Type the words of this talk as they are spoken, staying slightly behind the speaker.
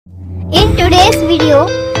today's video,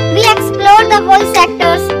 we explore the voice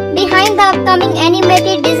actors behind the upcoming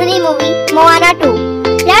animated Disney movie Moana 2.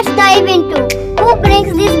 Let's dive into who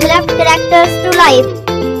brings these beloved characters to life.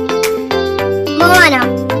 Moana,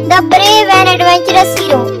 the brave and adventurous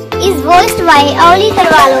hero, is voiced by Auli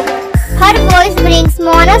Carvalho. Her voice brings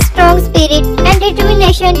Moana's strong spirit and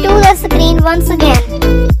determination to the screen once again.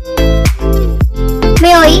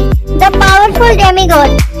 Maui, the powerful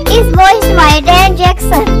demigod, is voiced by Dan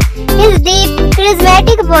Jackson. His deep,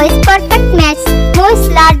 charismatic voice perfect matches Maui's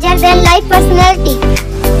larger-than-life personality.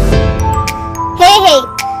 Hey Hey,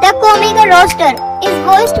 the comical roaster, is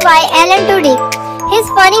voiced by Alan Tudyk. His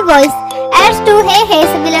funny voice adds to Hey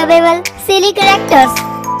Hey's believable, silly characters.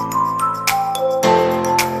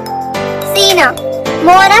 Sina,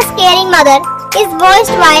 Moana's caring mother, is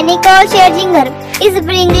voiced by Nicole Scherzinger. Is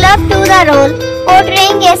bring love to the role,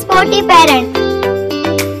 portraying a sporty parent.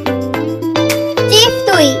 Chief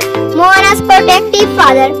Tui, Moana's protective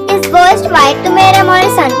father, is voiced by Tamara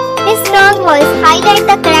Morrison. His strong voice highlights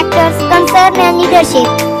the character's concern and leadership.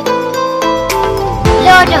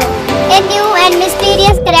 Lotto, a new and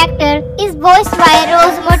mysterious character, is voiced by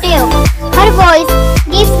Rose Mateo. Her voice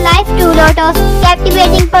gives life to Lotto's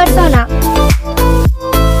captivating persona.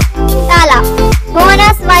 Tala,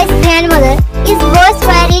 Moana's wise grandmother, is voiced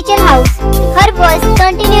by Rachel House. Her voice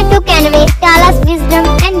continues to convey Tala's wisdom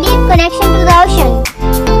and deep connection to the ocean.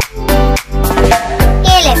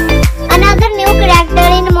 Caleb, another new character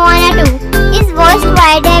in Moana 2, is voiced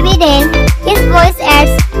by David Dane. His voice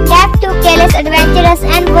adds depth to Caleb's adventurous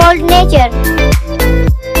and bold nature.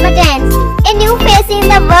 Matance, a new face in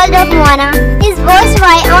the world of Moana, is voiced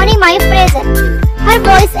by Oni Mai Fraser. Her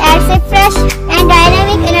voice adds a fresh and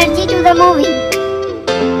dynamic energy to the movie.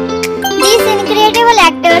 These incredible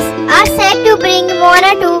actors are set to bring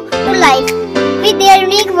Moana 2 to life with their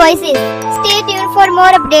unique voices. Stay tuned for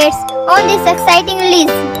more updates on this exciting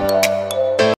release.